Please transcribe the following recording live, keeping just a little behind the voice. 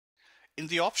In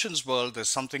the options world, there's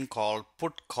something called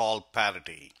put-call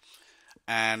parity.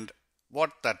 And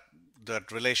what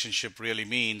that relationship really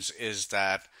means is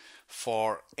that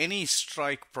for any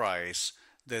strike price,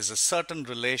 there's a certain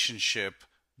relationship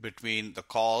between the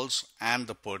calls and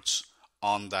the puts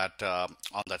on that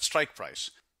strike price.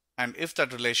 And if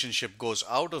that relationship goes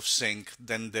out of sync,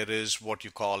 then there is what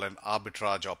you call an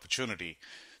arbitrage opportunity.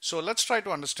 So let's try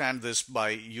to understand this by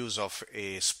use of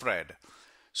a spread.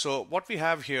 So what we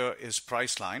have here is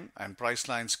Priceline, and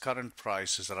Priceline's current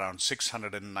price is around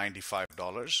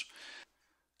 $695.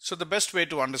 So the best way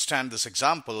to understand this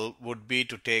example would be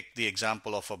to take the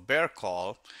example of a bear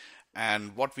call,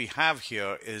 and what we have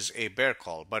here is a bear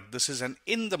call, but this is an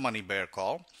in the money bear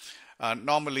call.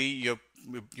 Normally you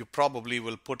probably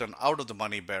will put an out of the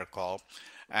money bear call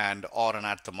and or an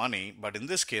at the money, but in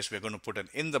this case we're going to put an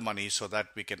in the money so that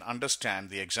we can understand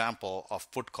the example of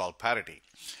put call parity.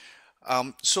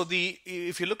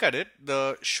 If you look at it,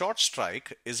 the short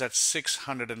strike is at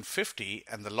 650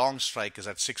 and the long strike is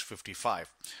at 655.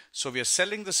 So we are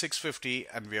selling the 650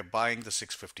 and we are buying the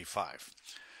 655.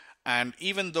 And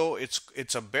even though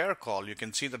it's a bear call, you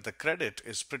can see that the credit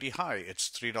is pretty high. It's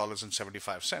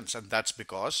 $3.75, and that's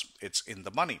because it's in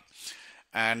the money.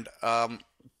 And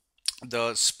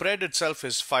the spread itself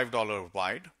is $5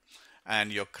 wide,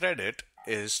 and your credit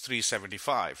is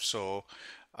 $3.75. So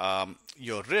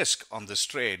your risk on this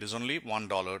trade is only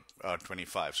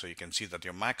 $1.25. So you can see that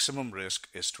your maximum risk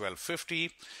is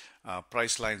 $12.50.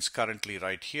 Priceline's currently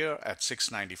right here at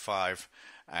 $6.95,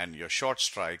 and your short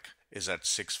strike is at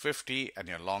 $6.50 and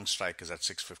your long strike is at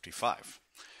 $6.55.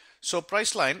 So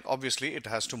Priceline, obviously it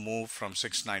has to move from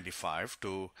 $6.95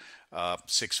 to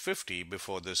 $6.50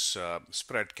 before this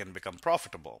spread can become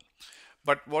profitable.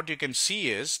 But what you can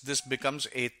see is this becomes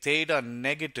a theta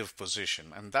negative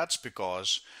position, and that's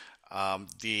because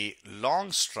the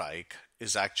long strike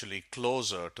is actually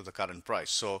closer to the current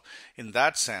price. So in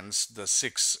that sense, the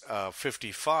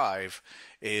 655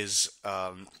 is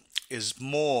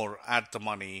more at the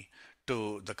money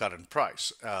to the current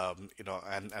price,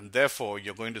 and therefore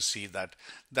you're going to see that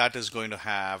that is going to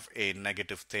have a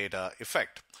negative theta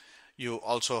effect. You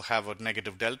also have a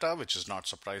negative delta, which is not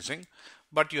surprising,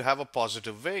 but you have a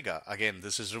positive vega. Again,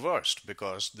 this is reversed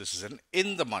because this is an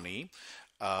in the money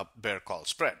bear call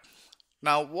spread.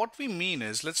 Now what we mean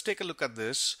is, let's take a look at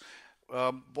this.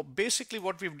 Basically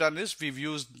what we've done is we've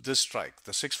used this strike,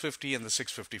 the 650 and the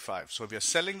 655. So we are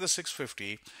selling the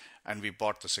 650 and we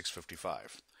bought the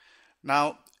 655.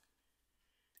 Now,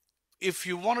 if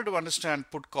you wanted to understand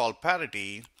put call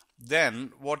parity,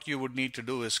 then what you would need to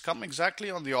do is come exactly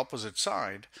on the opposite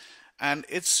side, and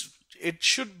it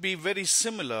should be very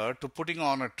similar to putting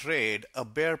on a trade, a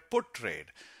bear put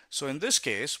trade. So in this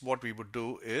case, what we would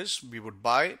do is we would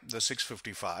buy the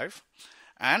 655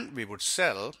 and we would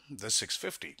sell the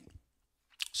 650.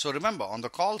 So remember, on the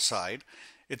call side,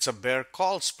 it's a bear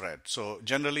call spread. So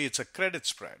generally it's a credit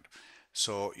spread.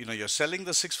 So, you're selling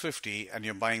the 650 and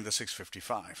you're buying the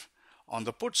 655. On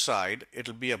the put side,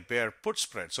 it'll be a bear put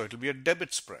spread. So it'll be a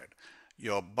debit spread.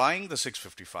 You're buying the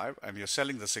 655 and you're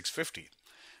selling the 650.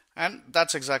 And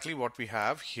that's exactly what we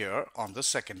have here on the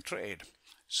second trade.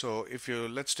 So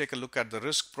let's take a look at the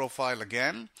risk profile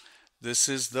again. This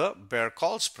is the bear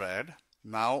call spread.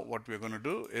 Now what we're going to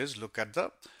do is look at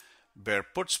the bear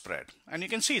put spread. And you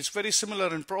can see it's very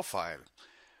similar in profile.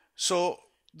 So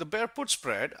the bear put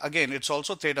spread, again, it's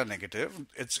also theta negative.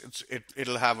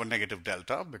 It'll have a negative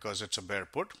delta because it's a bear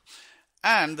put.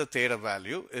 And the theta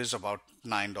value is about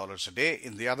 $9 a day.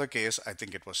 In the other case, I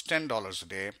think it was $10 a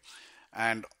day.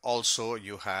 And also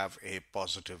you have a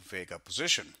positive vega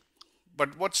position.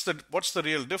 But what's the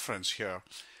real difference here?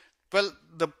 Well,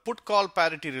 the put call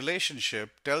parity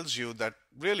relationship tells you that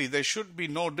really there should be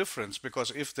no difference,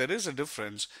 because if there is a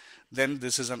difference, then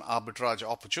this is an arbitrage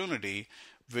opportunity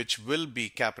which will be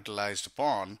capitalized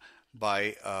upon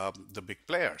by the big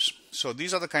players. So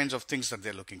these are the kinds of things that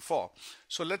they're looking for.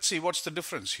 So let's see what's the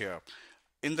difference here.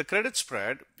 In the credit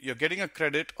spread, you're getting a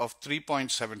credit of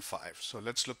 3.75. So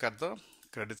let's look at the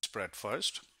credit spread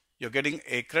first. You're getting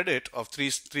a credit of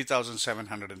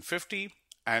 3,750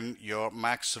 and your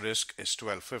max risk is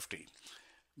 1250.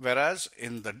 Whereas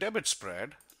in the debit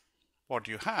spread, what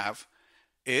you have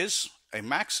is a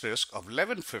max risk of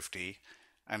 1150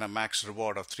 and a max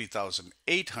reward of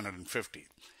 3,850.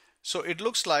 So it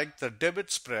looks like the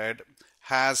debit spread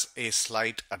has a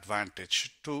slight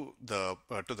advantage to the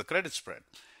credit spread.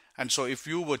 And so if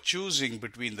you were choosing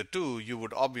between the two, you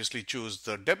would obviously choose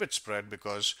the debit spread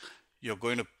because you're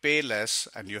going to pay less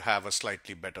and you have a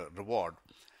slightly better reward.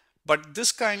 But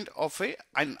this kind of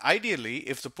and ideally,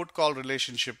 if the put call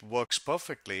relationship works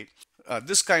perfectly,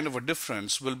 this kind of a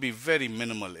difference will be very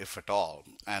minimal, if at all.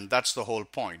 And that's the whole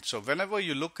point. So whenever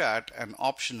you look at an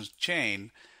options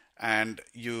chain and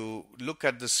you look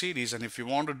at the series, and if you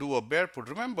want to do a bear put,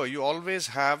 remember you always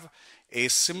have a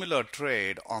similar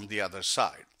trade on the other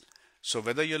side. So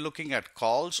whether you're looking at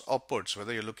calls or puts,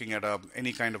 whether you're looking at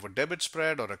any kind of a debit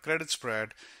spread or a credit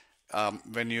spread,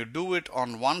 when you do it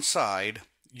on one side,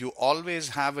 you always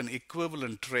have an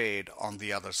equivalent trade on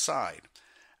the other side.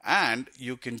 And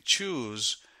you can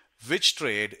choose which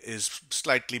trade is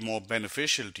slightly more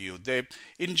beneficial to you.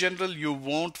 In general, you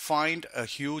won't find a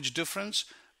huge difference,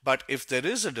 but if there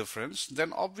is a difference,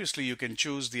 then obviously you can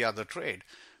choose the other trade,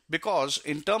 because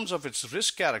in terms of its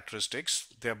risk characteristics,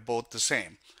 they're both the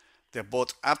same. They're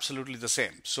both absolutely the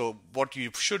same. So what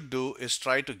you should do is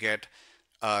try to get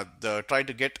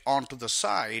onto the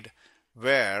side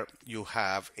where you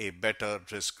have a better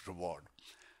risk reward.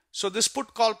 So this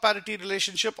put call parity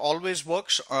relationship always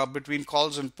works between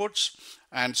calls and puts.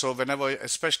 And so whenever,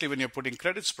 especially when you're putting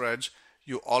credit spreads,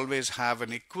 you always have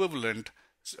an equivalent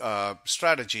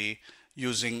strategy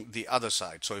using the other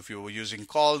side. So if you were using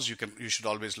calls, you should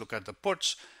always look at the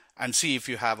puts and see if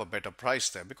you have a better price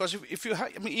there. Because if you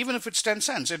have, I mean, even if it's 10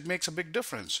 cents, it makes a big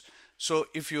difference. So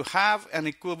if you have an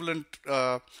equivalent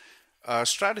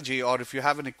strategy, or if you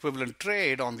have an equivalent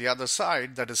trade on the other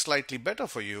side that is slightly better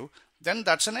for you, then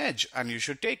that's an edge and you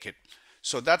should take it.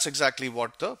 So that's exactly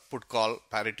what the put call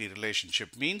parity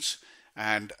relationship means.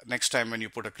 And next time when you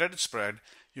put a credit spread,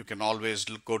 you can always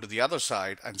go to the other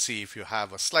side and see if you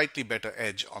have a slightly better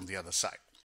edge on the other side.